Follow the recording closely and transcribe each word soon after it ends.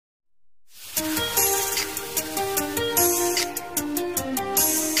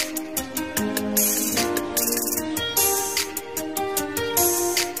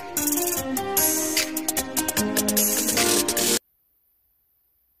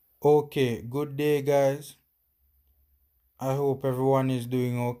Okay, good day, guys. I hope everyone is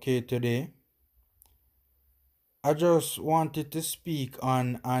doing okay today. I just wanted to speak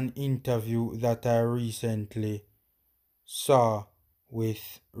on an interview that I recently saw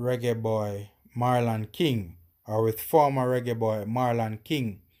with reggae boy Marlon King, or with former reggae boy Marlon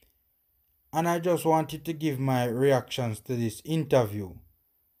King. And I just wanted to give my reactions to this interview,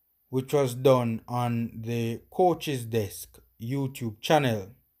 which was done on the Coach's Desk YouTube channel.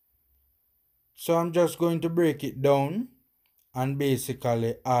 So I'm just going to break it down and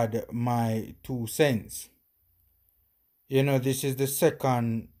basically add my 2 cents. This is the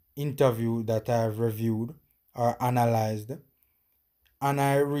second interview that I've reviewed or analyzed, and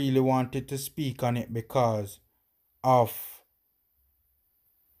I really wanted to speak on it because of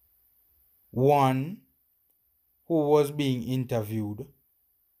one who was being interviewed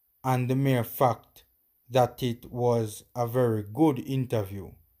and the mere fact that it was a very good interview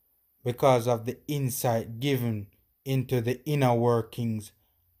because of the insight given into the inner workings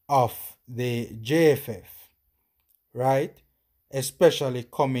of the JFF, right? Especially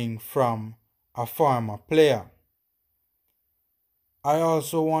coming from a former player. I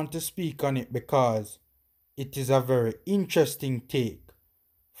also want to speak on it because it is a very interesting take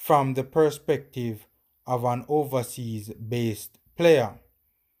from the perspective of an overseas based player,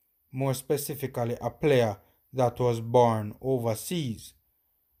 more specifically a player that was born overseas.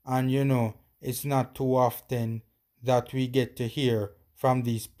 And it's not too often that we get to hear from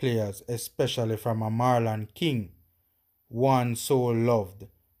these players, especially from a Marlon King, one so loved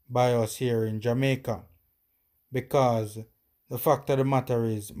by us here in Jamaica, because the fact of the matter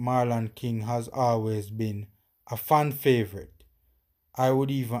is Marlon King has always been a fan favorite. I would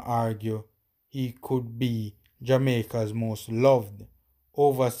even argue he could be Jamaica's most loved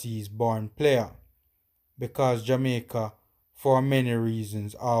overseas born player, because Jamaica, for many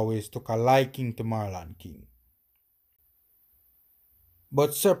reasons, always took a liking to Marlon King.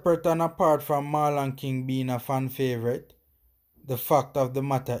 But separate and apart from Marlon King being a fan favorite, the fact of the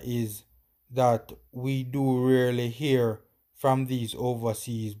matter is that we do rarely hear from these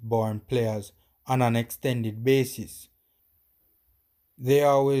overseas born players on an extended basis. They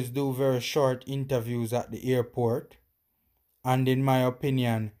always do very short interviews at the airport, and in my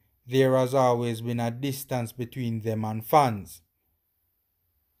opinion, there has always been a distance between them and fans.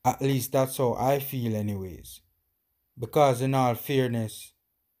 At least that's how I feel, anyways. Because, in all fairness,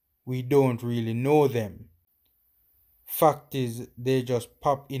 we don't really know them. Fact is, they just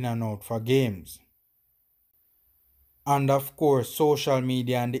pop in and out for games. And of course, social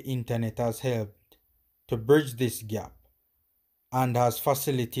media and the internet has helped to bridge this gap and has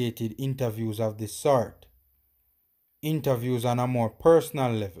facilitated interviews of this sort. Interviews on a more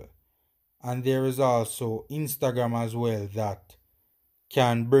personal level. And there is also Instagram as well that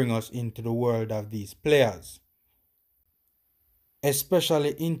can bring us into the world of these players.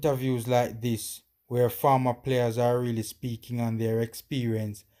 Especially interviews like this, where former players are really speaking on their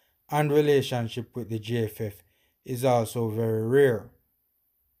experience and relationship with the JFF, is also very rare.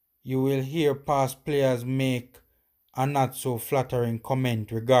 You will hear past players make a not so flattering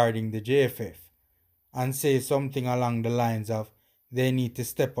comment regarding the JFF and say something along the lines of they need to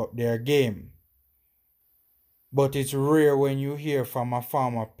step up their game. But it's rare when you hear from a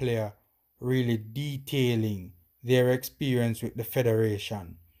former player really detailing their experience with the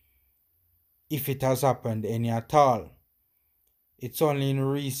Federation, if it has happened any at all. It's only in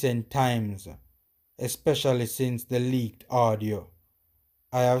recent times, especially since the leaked audio,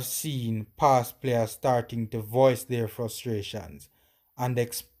 I have seen past players starting to voice their frustrations and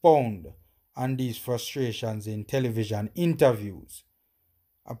expound on these frustrations in television interviews.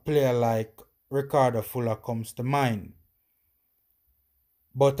 A player like Ricardo Fuller comes to mind.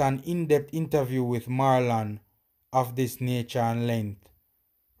 But an in-depth interview with Marlon of this nature and length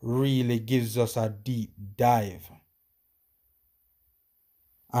really gives us a deep dive.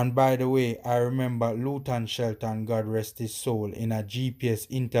 And by the way, I remember Luton Shelton, God rest his soul, in a GPS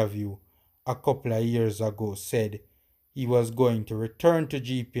interview a couple of years ago said he was going to return to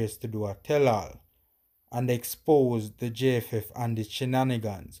GPS to do a tell-all and expose the JFF and its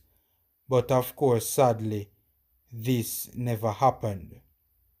shenanigans. But of course, sadly, this never happened.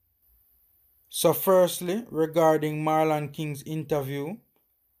 So firstly, regarding Marlon King's interview,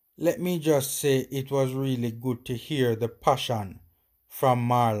 let me just say it was really good to hear the passion from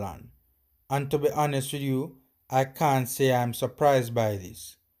Marlon. And to be honest with you, I can't say I'm surprised by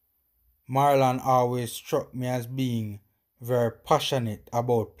this. Marlon always struck me as being very passionate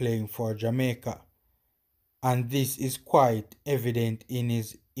about playing for Jamaica. And this is quite evident in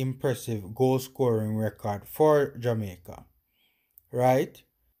his impressive goal scoring record for Jamaica. Right?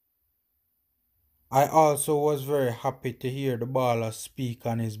 I also was very happy to hear the baller speak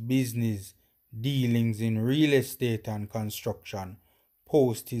on his business dealings in real estate and construction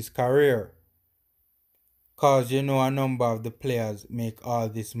post his career. Cause a number of the players make all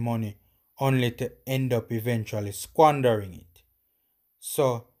this money only to end up eventually squandering it.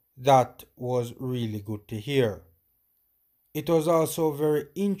 So that was really good to hear. It was also very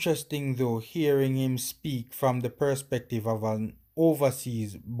interesting though hearing him speak from the perspective of an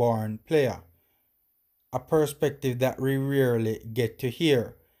overseas born player, a perspective that we rarely get to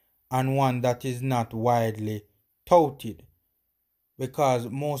hear and one that is not widely touted because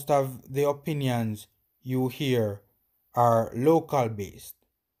most of the opinions you hear are local based,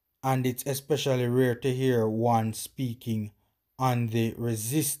 and it's especially rare to hear one speaking on the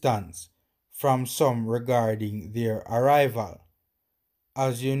resistance from some regarding their arrival.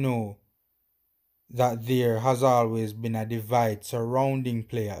 As you know, that there has always been a divide surrounding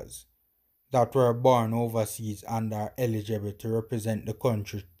players that were born overseas and are eligible to represent the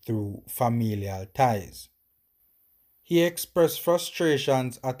country through familial ties. He expressed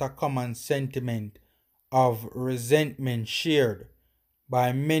frustrations at a common sentiment of resentment shared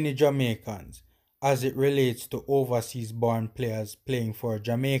by many Jamaicans as it relates to overseas born players playing for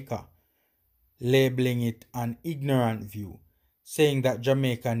Jamaica, labeling it an ignorant view, saying that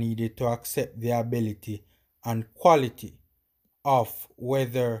Jamaica needed to accept the ability and quality of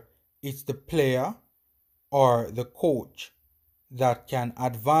whether it's the player or the coach that can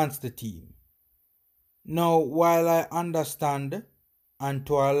advance the team. Now, while I understand and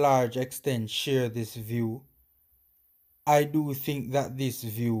to a large extent share this view, I do think that this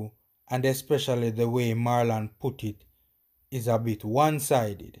view, and especially the way Marlon put it, is a bit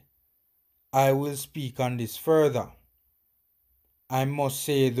one-sided. I will speak on this further. I must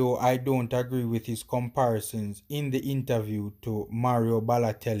say though I don't agree with his comparisons in the interview to Mario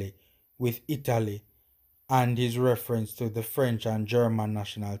Balotelli with Italy and his reference to the French and German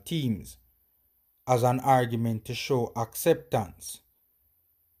national teams as an argument to show acceptance.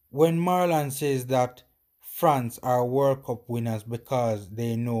 When Marlon says that France are World Cup winners because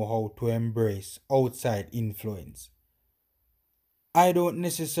they know how to embrace outside influence, I don't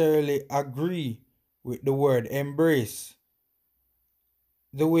necessarily agree with the word embrace.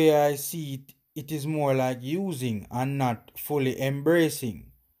 The way I see it, it is more like using and not fully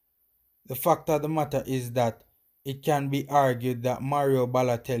embracing. The fact of the matter is that it can be argued that Mario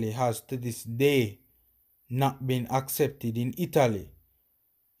Balotelli has to this day not been accepted in Italy.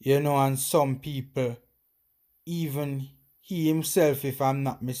 And some people, even he himself, if I'm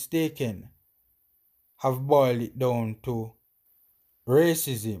not mistaken, have boiled it down to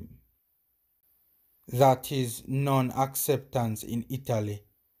racism, that his non-acceptance in Italy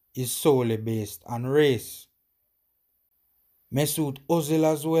is solely based on race. Mesut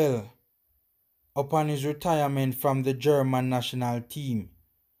Ozil as well, upon his retirement from the German national team,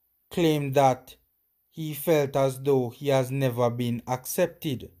 claimed that he felt as though he has never been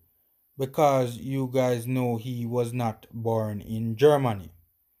accepted because you guys know he was not born in Germany.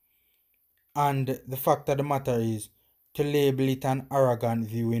 And the fact of the matter is, to label it an arrogant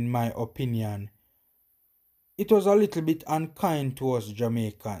view, in my opinion, it was a little bit unkind to us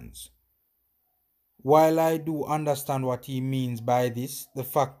Jamaicans. While I do understand what he means by this, the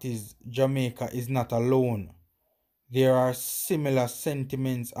fact is Jamaica is not alone. There are similar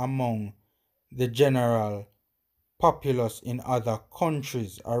sentiments among the general populace in other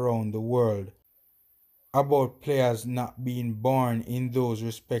countries around the world about players not being born in those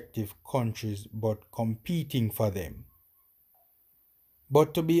respective countries but competing for them.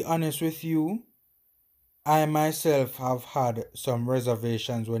 But to be honest with you, I myself have had some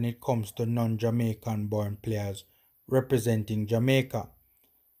reservations when it comes to non-Jamaican born players representing Jamaica.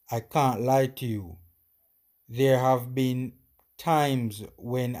 I can't lie to you. There have been times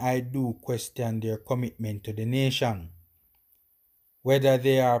when I do question their commitment to the nation, whether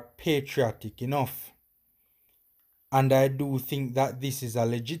they are patriotic enough. And I do think that this is a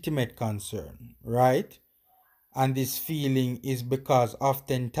legitimate concern, right? And this feeling is because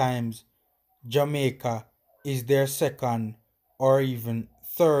oftentimes Jamaica is their second or even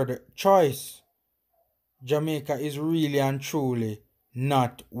third choice. Jamaica is really and truly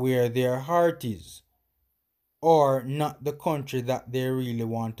not where their heart is, or not the country that they really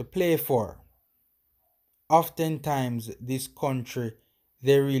want to play for. Oftentimes, this country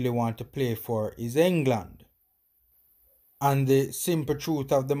they really want to play for is England. And the simple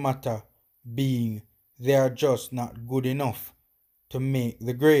truth of the matter being they are just not good enough to make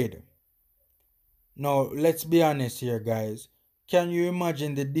the grade. Now, let's be honest here, guys. Can you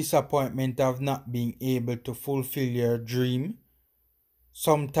imagine the disappointment of not being able to fulfill your dream?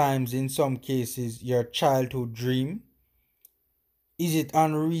 sometimes in some cases your childhood dream? Is it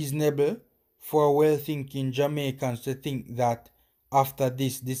unreasonable for well-thinking Jamaicans to think that after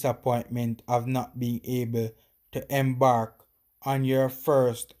this disappointment of not being able to embark on your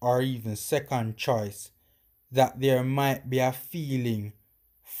first or even second choice, that there might be a feeling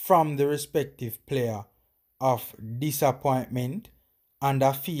from the respective player of disappointment and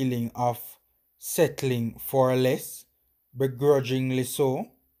a feeling of settling for less, begrudgingly so?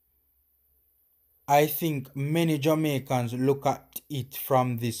 I think many Jamaicans look at it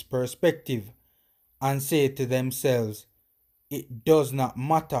from this perspective and say to themselves, it does not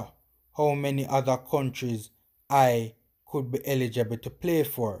matter how many other countries I could be eligible to play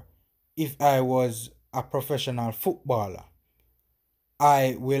for. If I was a professional footballer,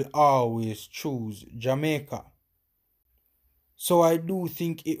 I will always choose Jamaica. So I do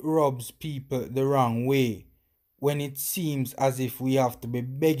think it rubs people the wrong way when it seems as if we have to be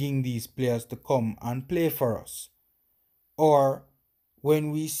begging these players to come and play for us, or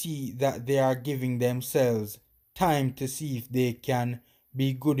when we see that they are giving themselves time to see if they can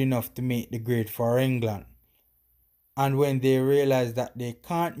be good enough to make the grade for England. And when they realize that they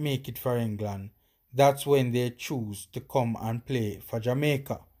can't make it for England, that's when they choose to come and play for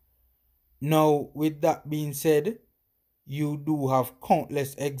Jamaica. Now, with that being said, you do have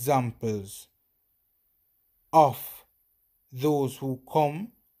countless examples of those who come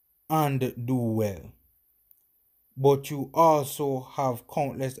and do well. But you also have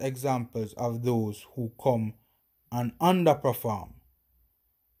countless examples of those who come and underperform.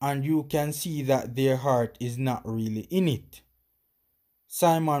 And you can see that their heart is not really in it.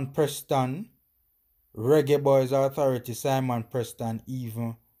 Simon Preston, Reggae Boys Authority Simon Preston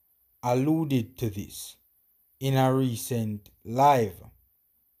even alluded to this in a recent live,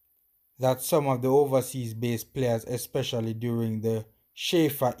 that some of the overseas based players, especially during the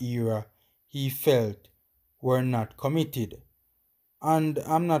Schaefer era, he felt were not committed. And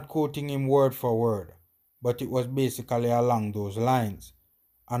I'm not quoting him word for word, but it was basically along those lines.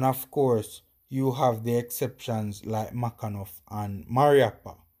 And of course, you have the exceptions like Makhanoff and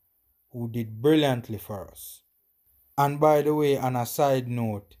Mariappa, who did brilliantly for us. And by the way, on a side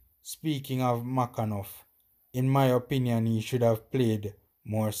note, speaking of Makhanoff, in my opinion, he should have played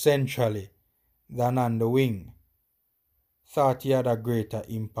more centrally than on the wing. Thought he had a greater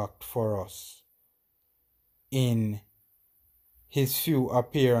impact for us in his few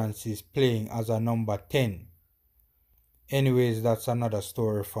appearances playing as a number 10. Anyways, that's another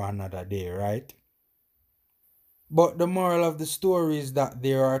story for another day, right? But the moral of the story is that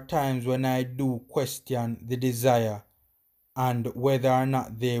there are times when I do question the desire and whether or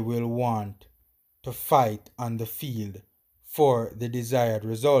not they will want to fight on the field for the desired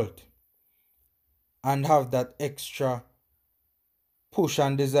result and have that extra push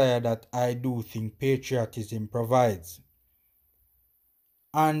and desire that I do think patriotism provides.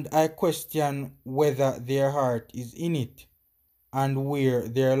 And I question whether their heart is in it and where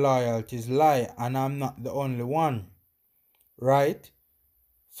their loyalties lie, and I'm not the only one, right?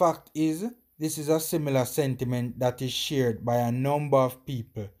 Fact is, this is a similar sentiment that is shared by a number of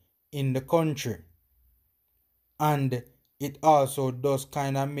people in the country. And it also does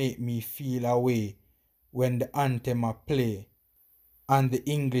kind of make me feel a way when the anthem are play and the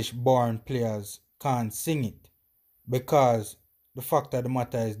English born players can't sing it, because the fact of the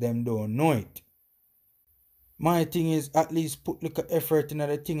matter is them don't know it. My thing is, at least put little effort into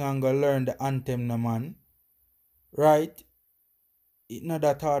the thing and go learn the anthem, no man. Right? It's not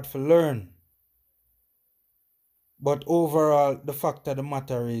that hard to learn. But overall, the fact of the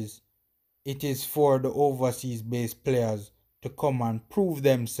matter is, it is for the overseas based players to come and prove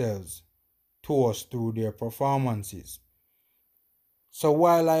themselves to us through their performances. So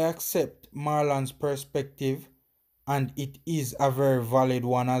while I accept Marlon's perspective, and it is a very valid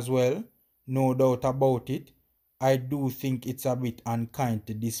one as well, no doubt about it, I do think it's a bit unkind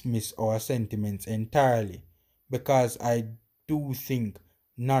to dismiss our sentiments entirely, because I do think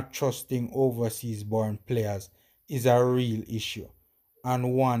not trusting overseas born players is a real issue,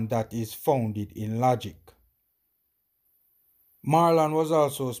 and one that is founded in logic. Marlon was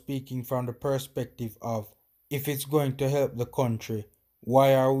also speaking from the perspective of, if it's going to help the country,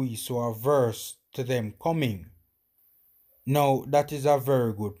 why are we so averse to them coming? Now, that is a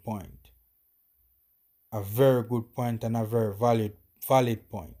very good point. A very good point and a very valid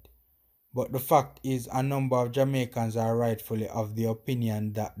point. But the fact is, a number of Jamaicans are rightfully of the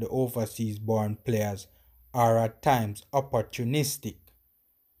opinion that the overseas born players are at times opportunistic,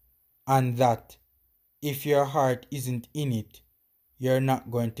 and that if your heart isn't in it, you're not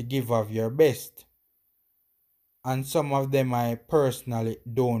going to give of your best. and some of them I personally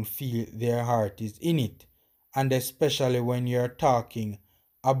don't feel their heart is in it, and especially when you're talking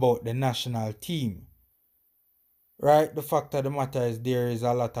about the national team. Right? The fact of the matter is there is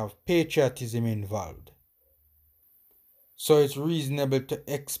a lot of patriotism involved. So it's reasonable to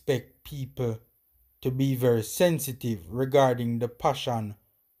expect people to be very sensitive regarding the passion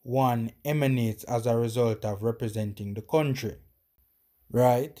one emanates as a result of representing the country.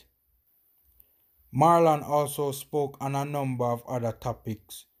 Right? Marlon also spoke on a number of other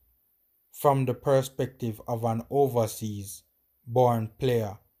topics from the perspective of an overseas born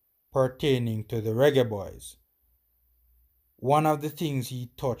player pertaining to the Reggae Boys. One of the things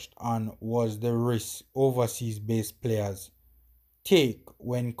he touched on was the risk overseas based players take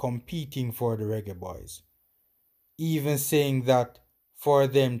when competing for the Reggae Boys, even saying that for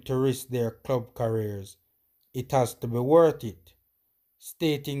them to risk their club careers, it has to be worth it,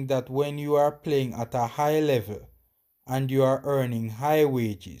 stating that when you are playing at a high level and you are earning high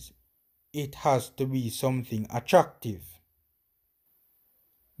wages, it has to be something attractive.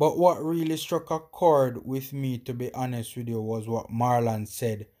 But what really struck a chord with me, to be honest with you, was what Marlon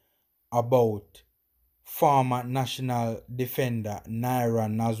said about former national defender Naira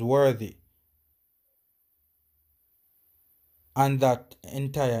Nasworthy and that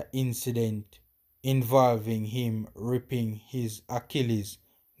entire incident involving him ripping his Achilles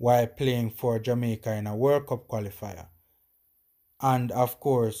while playing for Jamaica in a World Cup qualifier. And of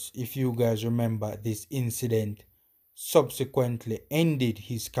course, if you guys remember, this incident subsequently ended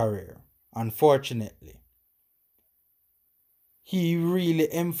his career, unfortunately. He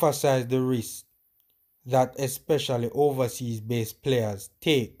really emphasized the risk that especially overseas based players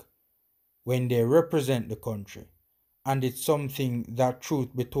take when they represent the country. And it's something that,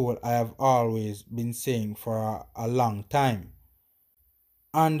 truth be told, I have always been saying for a long time.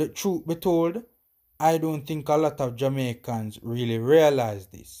 And truth be told, I don't think a lot of Jamaicans really realize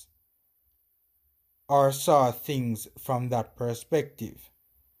this or saw things from that perspective.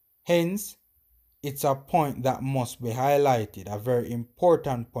 Hence, it's a point that must be highlighted, a very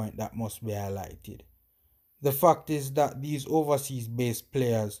important point that must be highlighted. The fact is that these overseas based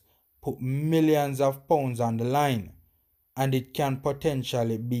players put millions of pounds on the line, and it can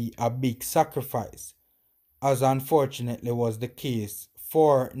potentially be a big sacrifice, as unfortunately was the case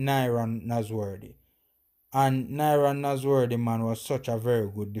for Naira Nasworthy. And Naira Nasworthy, man, was such a very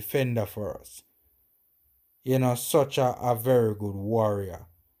good defender for us. You know, such a very good warrior.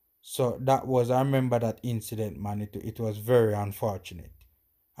 So that was, I remember that incident, man. It was very unfortunate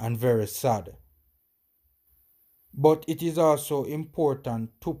and very sad. But it is also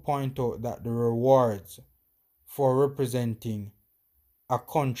important to point out that the rewards for representing a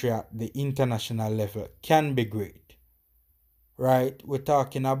country at the international level can be great. Right? We're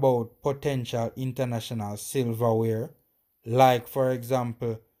talking about potential international silverware, like, for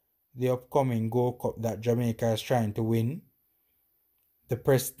example, the upcoming Gold Cup that Jamaica is trying to win, the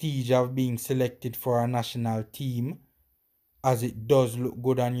prestige of being selected for a national team, as it does look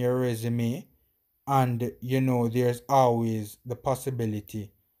good on your resume, and you know there's always the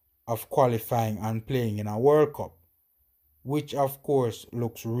possibility of qualifying and playing in a World Cup, which of course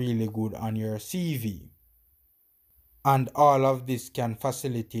looks really good on your CV. And all of this can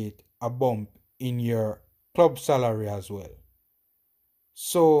facilitate a bump in your club salary as well.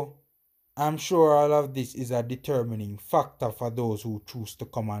 So I'm sure all of this is a determining factor for those who choose to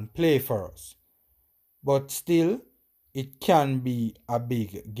come and play for us. But still, it can be a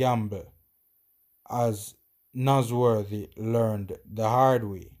big gamble, as Nosworthy learned the hard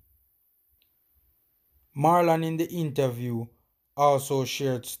way. Marlon in the interview also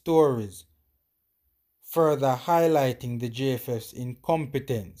shared stories, further highlighting the JFF's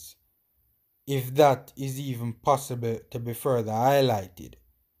incompetence, if that is even possible to be further highlighted.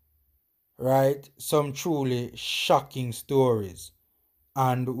 Right? Some truly shocking stories,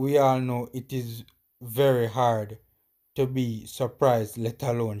 and we all know it is very hard to be surprised, let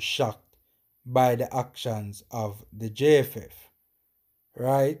alone shocked, by the actions of the JFF.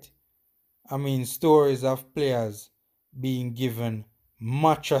 Right? I mean, stories of players being given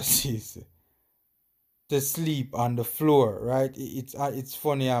mattresses to sleep on the floor, right? It's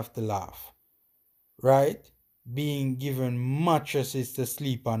funny, I have to laugh, right? Being given mattresses to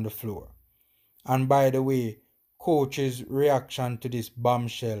sleep on the floor. And by the way, coach's reaction to this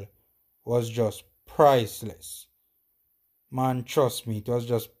bombshell was just priceless. Man, trust me, it was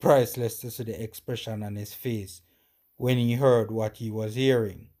just priceless to see the expression on his face when he heard what he was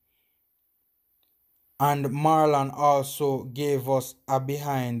hearing. And Marlon also gave us a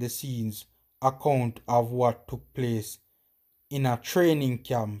behind the scenes account of what took place in a training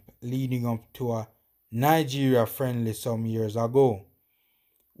camp leading up to a Nigeria friendly some years ago,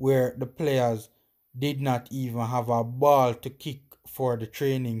 where the players did not even have a ball to kick for the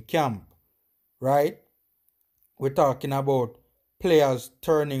training camp, right? We're talking about players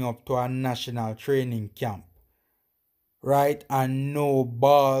turning up to a national training camp, right? And no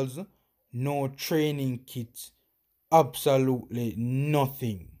balls, no training kits, absolutely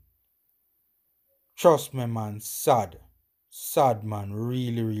nothing. Trust me, man, sad. Sad, man,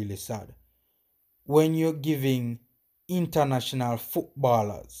 really, really sad. When you're giving international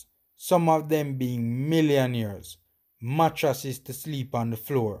footballers, some of them being millionaires, mattresses to sleep on the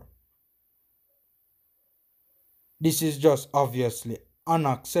floor. This is just obviously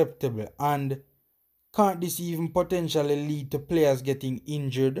unacceptable, and can't this even potentially lead to players getting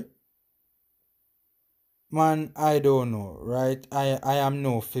injured? Man, I don't know, right? I am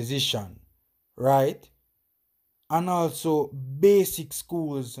no physician, right? And also, basic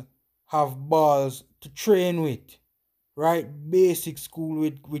schools have balls to train with, right? Basic school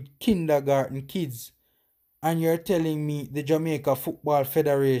with kindergarten kids. And you're telling me the Jamaica Football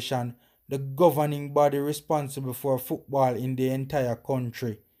Federation, the governing body responsible for football in the entire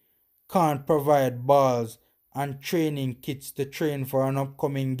country, can't provide balls and training kits to train for an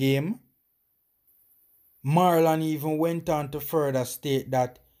upcoming game? Marlon even went on to further state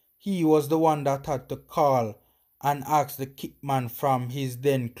that he was the one that had to call and ask the kitman from his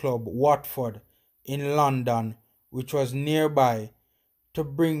then club Watford in London, which was nearby, to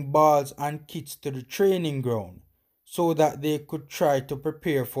bring balls and kits to the training ground so that they could try to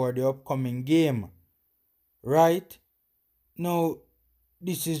prepare for the upcoming game. Right? Now,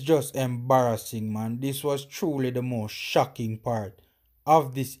 this is just embarrassing, man. This was truly the most shocking part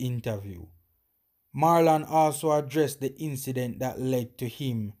of this interview. Marlon also addressed the incident that led to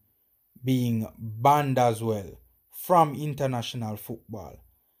him being banned as well from international football,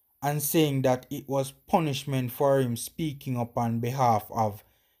 and saying that it was punishment for him speaking up on behalf of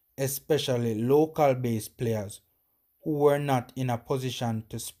especially local based players who were not in a position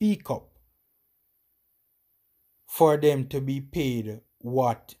to speak up, for them to be paid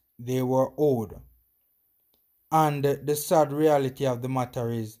what they were owed. And the sad reality of the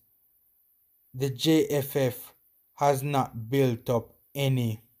matter is the JFF has not built up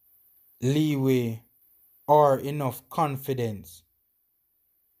any leeway or enough confidence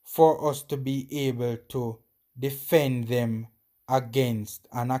for us to be able to defend them against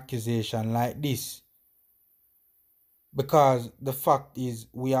an accusation like this. Because the fact is,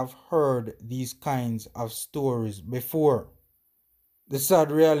 we have heard these kinds of stories before. The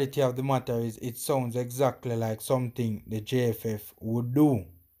sad reality of the matter is, it sounds exactly like something the JFF would do.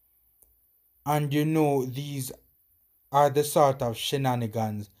 And you know, these are the sort of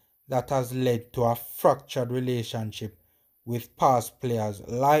shenanigans that has led to a fractured relationship with past players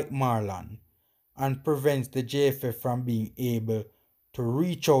like Marlon, and prevents the JFF from being able to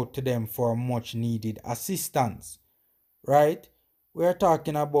reach out to them for much needed assistance, right? We're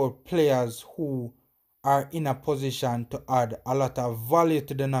talking about players who are in a position to add a lot of value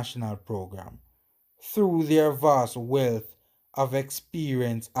to the national program through their vast wealth of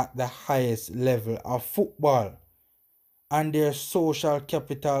experience at the highest level of football, and their social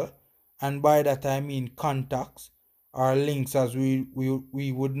capital, and by that I mean contacts or links, as we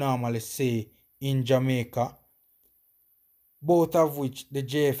would normally say in Jamaica, both of which the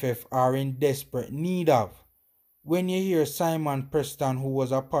JFF are in desperate need of. When you hear Simon Preston, who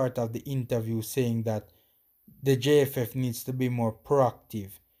was a part of the interview, saying that the JFF needs to be more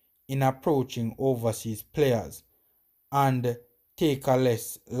proactive in approaching overseas players and take a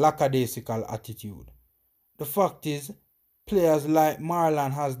less lackadaisical attitude, the fact is, players like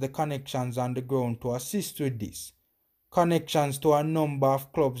Marlon has the connections on the ground to assist with this. Connections to a number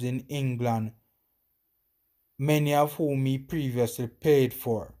of clubs in England, many of whom he previously played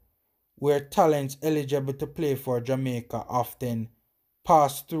for, where talents eligible to play for Jamaica often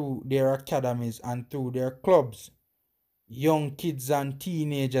pass through their academies and through their clubs. Young kids and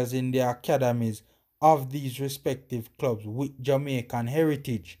teenagers in the academies of these respective clubs with Jamaican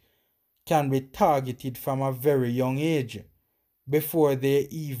heritage can be targeted from a very young age before they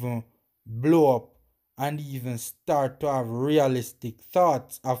even blow up and even start to have realistic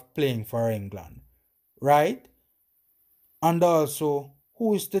thoughts of playing for England, right? And also,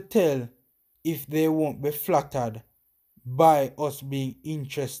 who is to tell if they won't be flattered by us being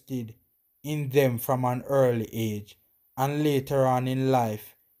interested in them from an early age, and later on in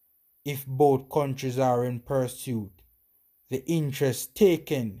life, if both countries are in pursuit, the interest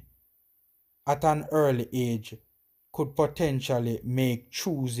taken at an early age could potentially make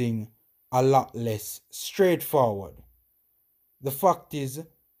choosing a lot less straightforward. The fact is,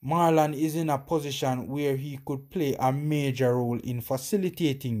 Marlon is in a position where he could play a major role in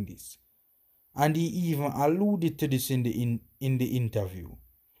facilitating this. And he even alluded to this in the interview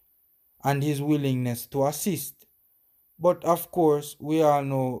and his willingness to assist. But of course, we all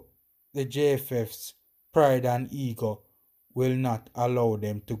know the JFF's pride and ego will not allow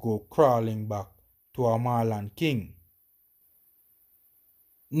them to go crawling back to a Marlon King.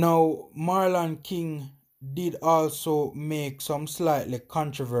 Now, Marlon King did also make some slightly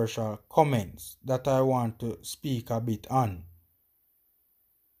controversial comments that I want to speak a bit on.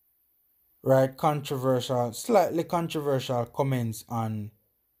 Right, slightly controversial comments on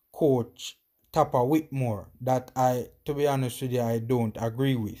Coach Tapper Whitmore that to be honest with you, I don't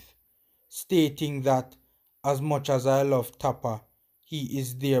agree with. Stating that as much as I love Tapper, he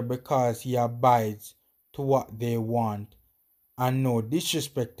is there because he abides to what they want, and no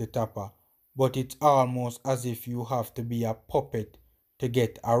disrespect to Tapper, but it's almost as if you have to be a puppet to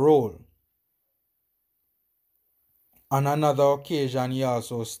get a role. On another occasion, he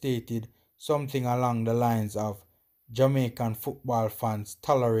also stated something along the lines of Jamaican football fans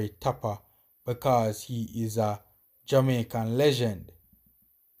tolerate Tapper because he is a Jamaican legend,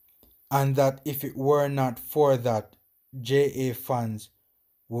 and that if it were not for that, JA fans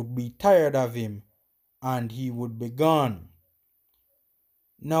would be tired of him and he would be gone.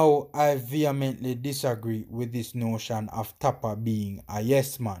 Now, I vehemently disagree with this notion of Tapper being a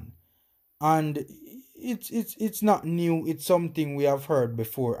yes man. And it's not new, it's something we have heard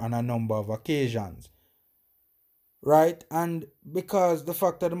before on a number of occasions. Right? And because the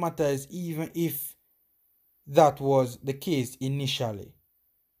fact of the matter is, even if that was the case initially,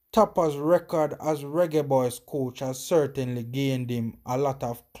 Tapper's record as Reggae Boys coach has certainly gained him a lot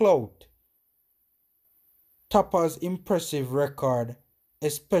of clout. Tapper's impressive record,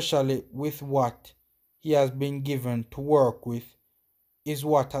 especially with what he has been given to work with, is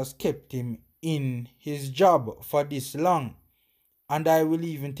what has kept him in his job for this long. And I will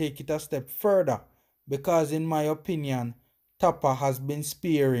even take it a step further, because in my opinion, Tapper has been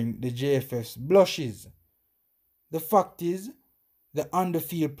sparing the JFF's blushes. The fact is, the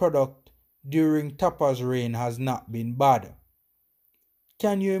on-the-field product during Tapper's reign has not been bad.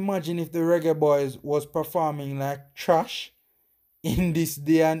 Can you imagine if the Reggae Boys was performing like trash in this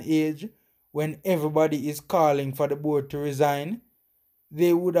day and age when everybody is calling for the board to resign?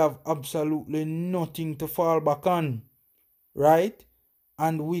 They would have absolutely nothing to fall back on, right?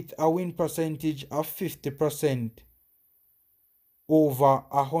 And with a win percentage of 50% over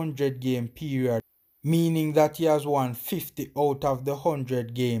a 100-game period, meaning that he has won 50 out of the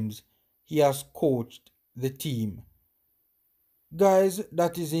 100 games he has coached the team. Guys,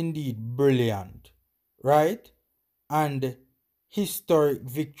 that is indeed brilliant, right? And historic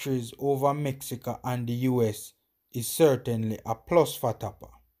victories over Mexico and the US is certainly a plus for Tapper.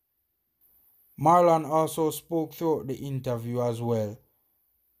 Marlon also spoke throughout the interview as well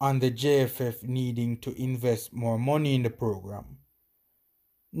on the JFF needing to invest more money in the program.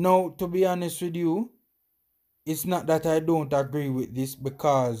 Now, to be honest with you, it's not that I don't agree with this,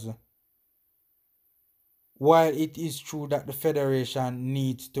 because while it is true that the federation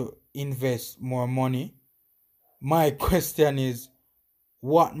needs to invest more money, my question is,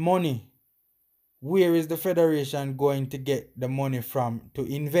 what money? Where is the federation going to get the money from to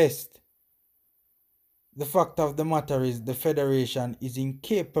invest? The fact of the matter is, the federation is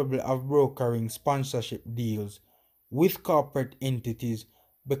incapable of brokering sponsorship deals with corporate entities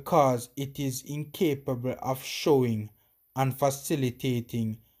because it is incapable of showing and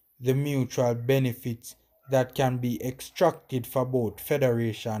facilitating the mutual benefits that can be extracted for both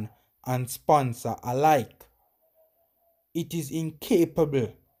federation and sponsor alike. It is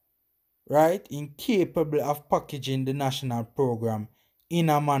incapable, right? Incapable of packaging the national program in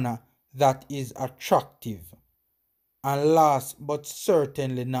a manner that is attractive. And last but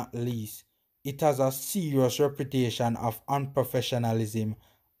certainly not least, it has a serious reputation of unprofessionalism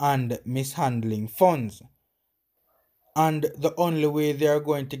and mishandling funds. And the only way they are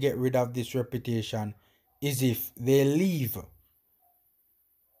going to get rid of this reputation is if they leave.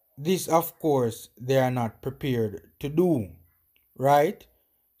 This, of course, they are not prepared to do, right?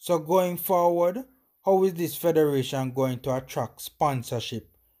 So going forward, how is this federation going to attract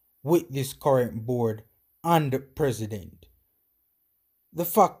sponsorship with this current board and president? The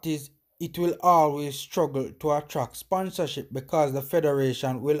fact is, it will always struggle to attract sponsorship because the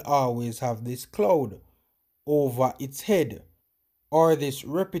federation will always have this cloud over its head, or this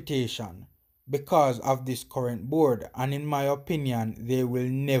reputation, because of this current board, and in my opinion, they will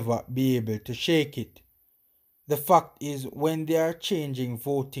never be able to shake it. The fact is, when they are changing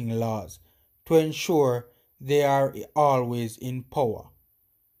voting laws to ensure they are always in power,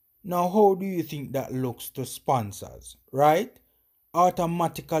 Now, how do you think that looks to sponsors, right?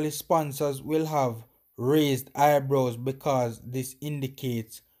 Automatically, sponsors will have raised eyebrows because this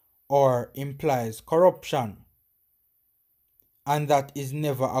indicates or implies corruption. And that is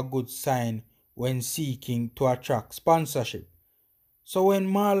never a good sign when seeking to attract sponsorship. So when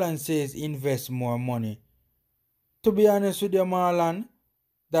Marlon says invest more money, to be honest with you, Marlon,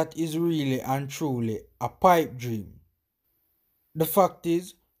 that is really and truly a pipe dream. The fact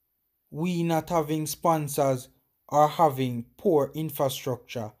is, we not having sponsors or having poor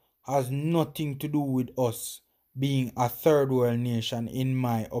infrastructure has nothing to do with us being a third world nation, in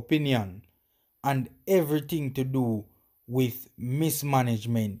my opinion, and everything to do with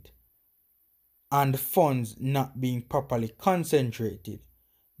mismanagement and funds not being properly concentrated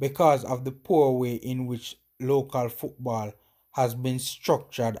because of the poor way in which local football has been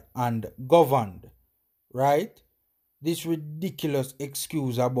structured and governed, right? This ridiculous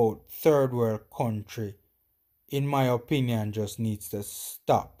excuse about third world country, in my opinion, just needs to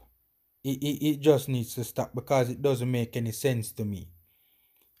stop. It just needs to stop because it doesn't make any sense to me.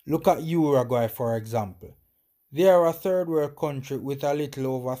 Look at Uruguay, for example. They are a third world country with a little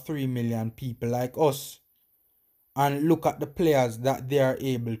over 3 million people like us. And look at the players that they are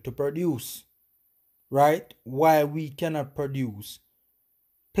able to produce, right? Why we cannot produce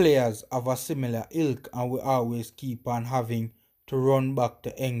players of a similar ilk and we always keep on having to run back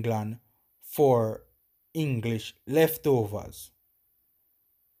to England for English leftovers.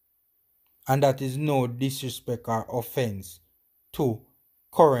 And that is no disrespect or offense to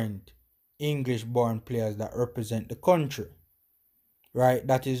current English born players that represent the country, right?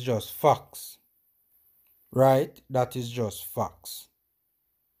 That is just facts, right? That is just facts.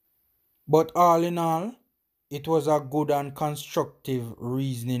 But all in all, it was a good and constructive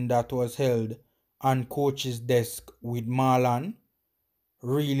reasoning that was held on coach's desk with Marlon,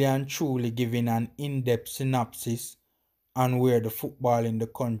 really and truly giving an in-depth synopsis on where the football in the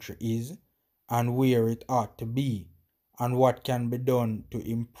country is and where it ought to be and what can be done to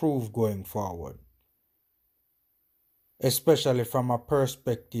improve going forward, especially from a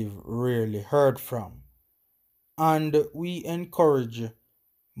perspective rarely heard from. And we encourage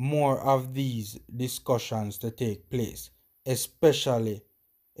more of these discussions to take place, especially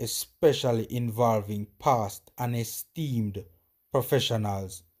involving past and esteemed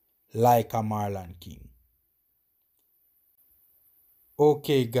professionals like a Marlon King.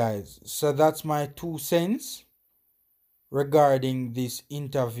 Okay guys, so that's my 2 cents regarding this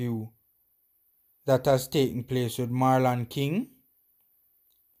interview that has taken place with Marlon King.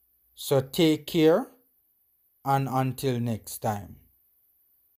 So take care and until next time.